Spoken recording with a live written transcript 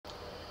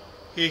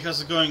Hey,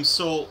 how's it going?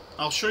 So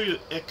I'll show you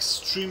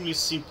extremely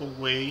simple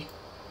way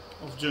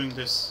of doing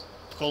this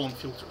column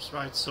filters,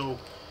 right? So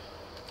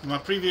in my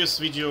previous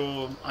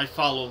video I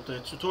followed the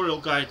tutorial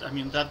guide. I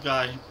mean, that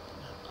guy,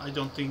 I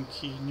don't think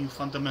he knew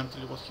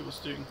fundamentally what he was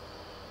doing,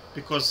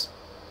 because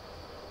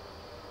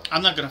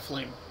I'm not gonna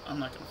flame,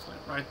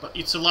 right? But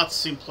it's a lot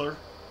simpler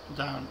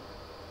than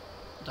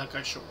that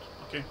guy showed.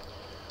 Okay,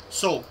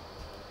 so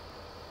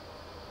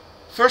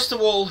first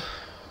of all,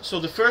 so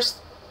the first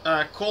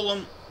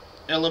column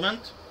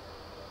element,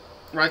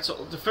 right?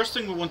 So the first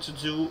thing we want to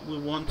do, we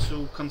want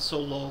to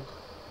console log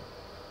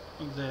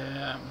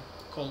the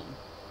column,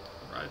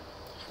 right?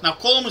 Now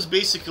column is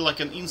basically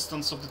like an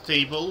instance of the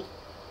table.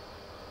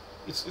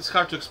 It's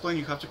hard to explain.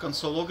 You have to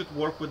console log it,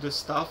 work with this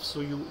stuff,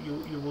 so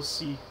you will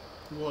see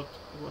what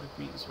it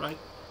means, right?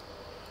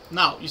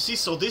 Now you see,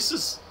 so this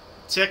is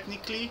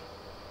technically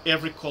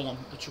every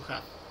column that you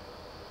have,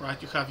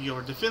 right? You have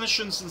your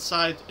definitions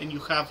inside, and you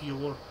have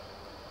your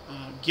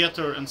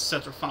getter and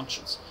setter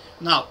functions.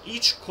 Now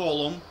each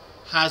column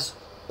has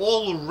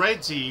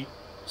already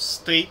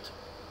state,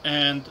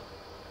 and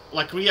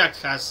like React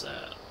has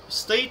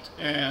state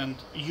and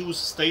use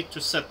state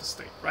to set the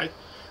state, right?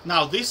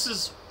 Now this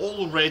is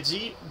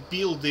already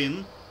built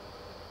in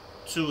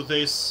to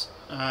this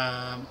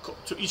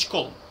to each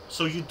column,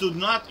 so you do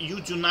not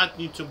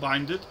need to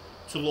bind it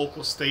to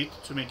local state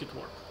to make it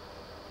work,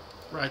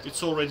 right?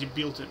 It's already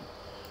built in.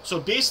 So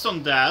based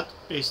on that,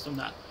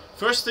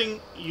 first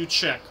thing you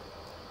check,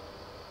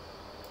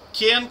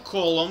 can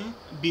column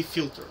be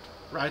filtered,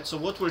 right? So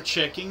what we're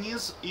checking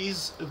is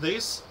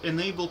this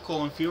enable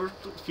column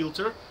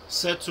filter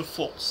set to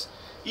false?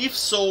 If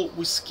so,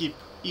 we skip.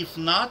 If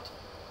not,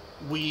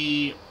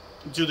 we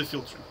do the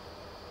filtering,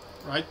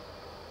 right?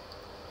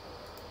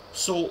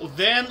 So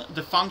then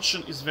the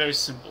function is very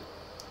simple.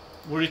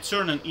 We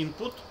return an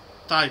input,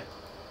 type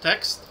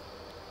text.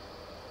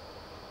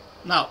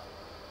 Now,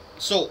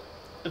 so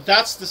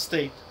that's the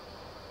state.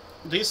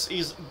 This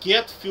is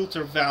get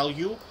filter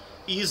value,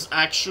 is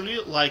actually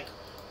like,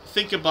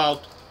 think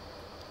about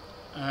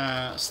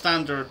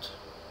standard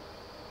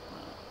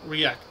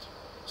React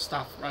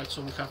stuff, right?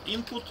 So we have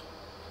input,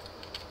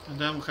 and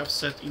then we have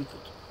set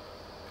input,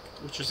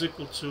 which is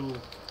equal to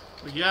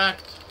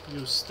React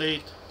use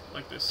state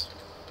like this,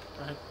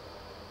 right?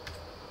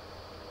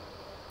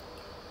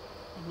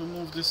 I'm gonna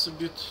move this a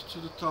bit to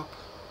the top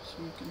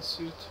so you can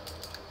see it,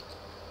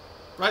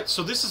 right?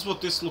 So this is what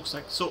this looks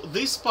like. So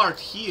this part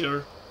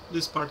here,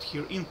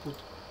 input,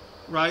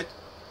 right,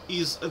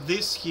 is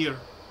this here.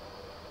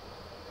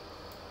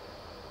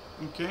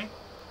 Okay,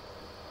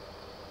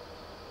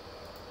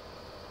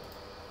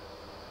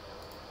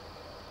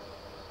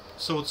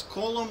 so it's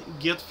column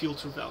get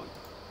filter value.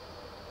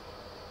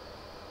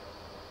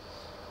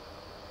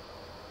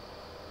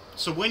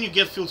 So when you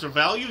get filter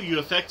value, you're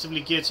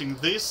effectively getting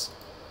this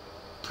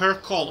per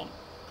column,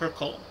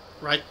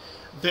 right?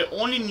 The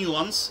only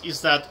nuance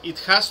is that it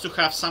has to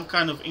have some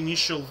kind of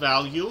initial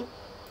value.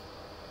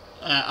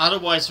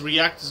 Otherwise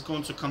React is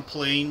going to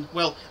complain.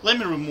 Well, let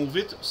me remove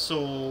it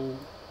so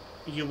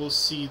you will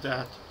see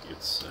that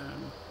it's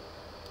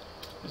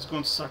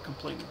going to start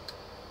complaining.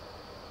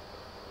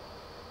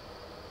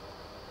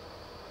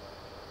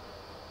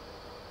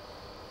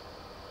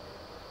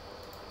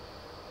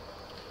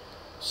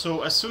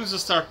 So as soon as I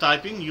start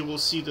typing, you will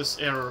see this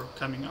error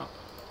coming up.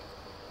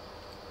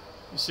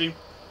 You see,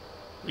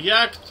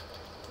 React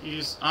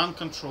is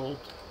uncontrolled,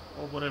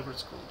 or whatever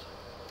it's called,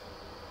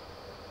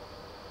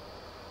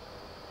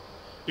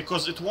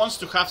 because it wants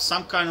to have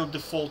some kind of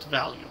default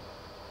value.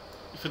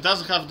 If it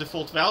doesn't have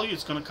default value,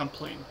 it's going to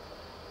complain.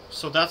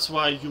 So that's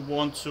why you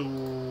want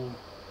to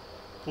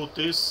put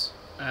this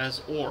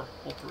as OR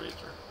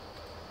operator,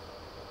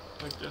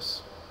 like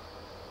this.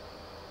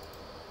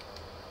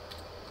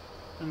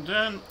 And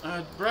then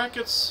add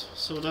brackets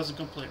so it doesn't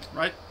complain,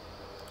 right?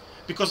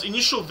 Because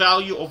initial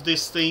value of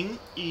this thing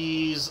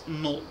is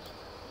null.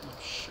 Oh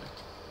shit.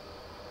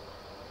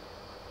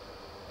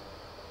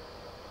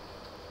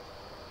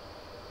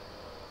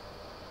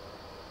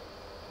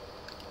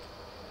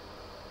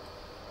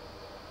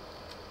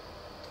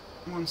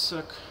 One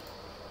sec.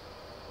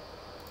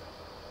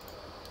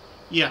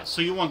 Yeah,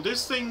 so you want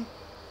this thing.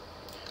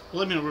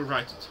 Let me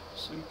rewrite it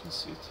so you can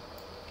see it.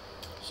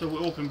 So we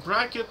open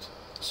bracket.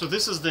 So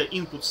this is the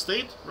input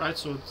state, right?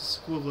 So it's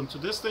equivalent to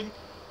this thing,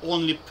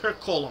 only per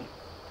column,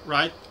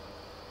 right?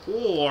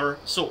 Or,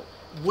 so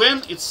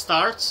when it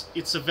starts,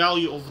 it's a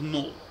value of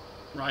null,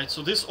 right?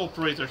 So this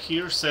operator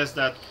here says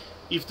that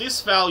if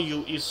this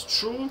value is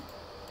true,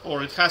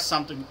 or it has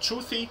something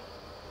truthy,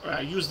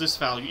 use this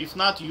value. If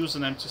not, use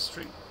an empty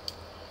string.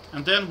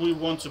 And then we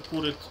want to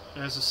put it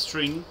as a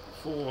string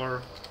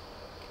for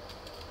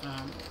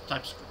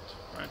TypeScript,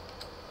 right?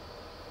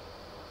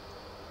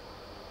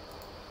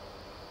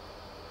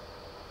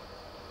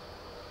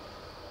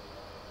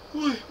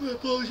 My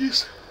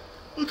apologies.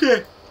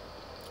 Okay.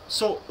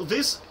 So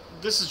this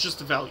is just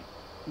a value,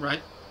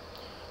 right?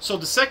 So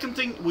the second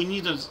thing we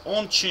need is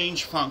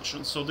onChange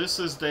function. So this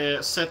is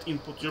the set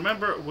input. You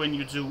remember when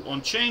you do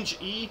onChange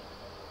E,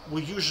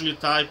 we usually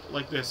type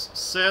like this: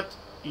 set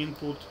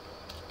input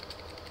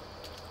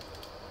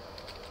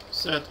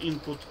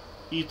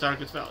e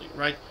target value.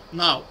 Right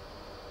now,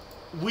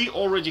 we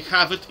already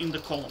have it in the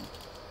column.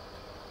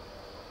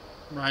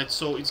 Right,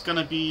 so it's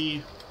gonna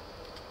be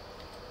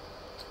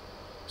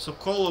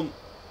column,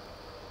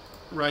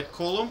 right,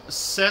 column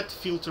set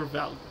filter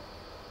value.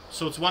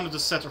 So it's one of the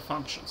setter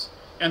functions,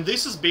 and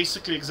this is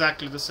basically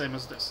exactly the same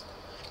as this,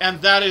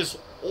 and that is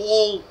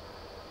all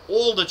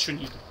that you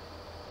need,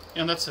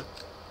 and that's it.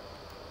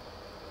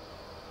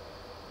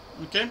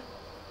 Okay,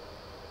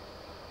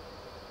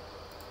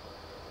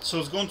 so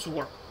it's going to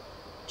work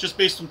just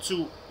based on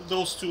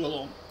those two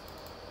alone.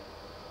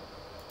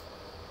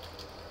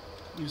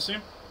 You see?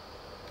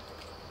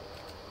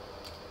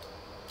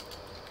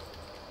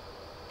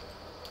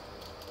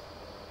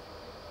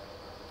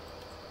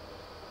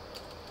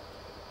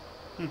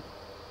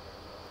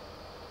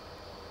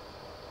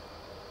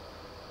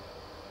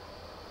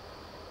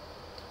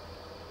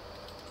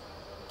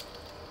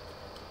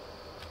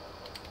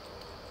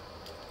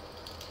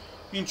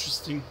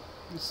 Interesting.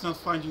 It's not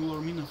finding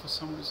Lormina for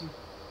some reason.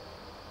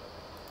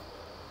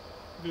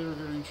 Very,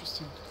 very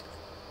interesting.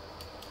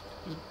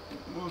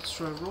 Let's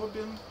try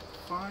Robin.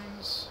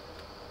 Finds.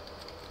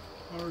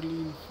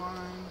 Arlene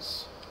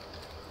finds.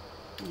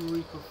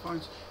 Ulrico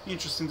finds.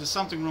 Interesting. There's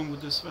something wrong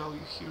with this value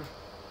here.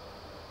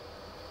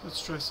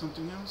 Let's try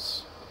something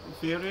else.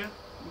 Veria.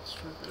 Let's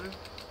try Veria.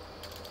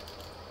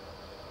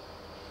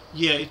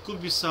 Yeah, it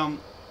could be some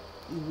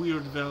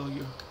weird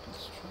value.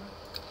 Let's try.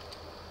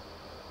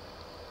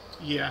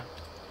 Yeah,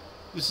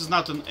 this is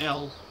not an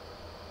L.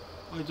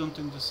 I don't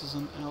think this is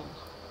an L.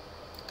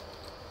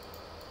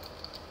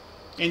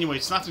 Anyway,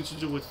 it's nothing to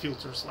do with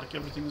filters, like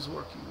everything is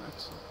working,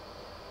 right? So,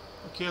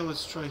 okay,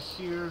 let's try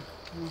here.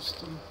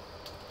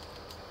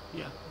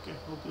 Yeah, okay,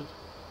 all good.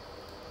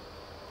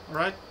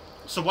 Alright,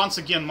 so once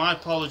again, my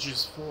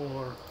apologies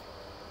for...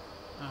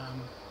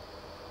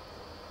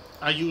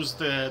 I used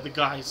the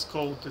guy's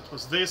code that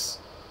was this.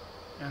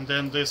 And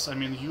then this, I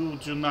mean, you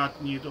do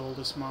not need all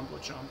this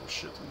mumbo-jumbo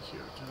shit in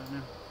here, do you know what I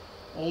mean?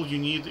 All you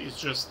need is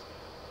just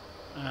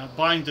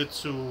bind it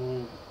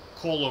to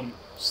column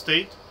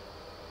state,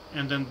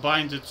 and then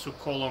bind it to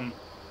column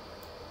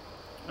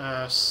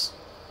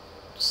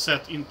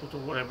set input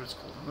or whatever it's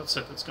called. And that's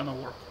it, it's gonna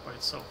work by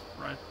itself,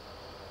 right?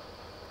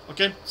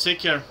 Okay, take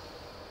care.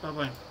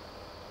 Bye-bye.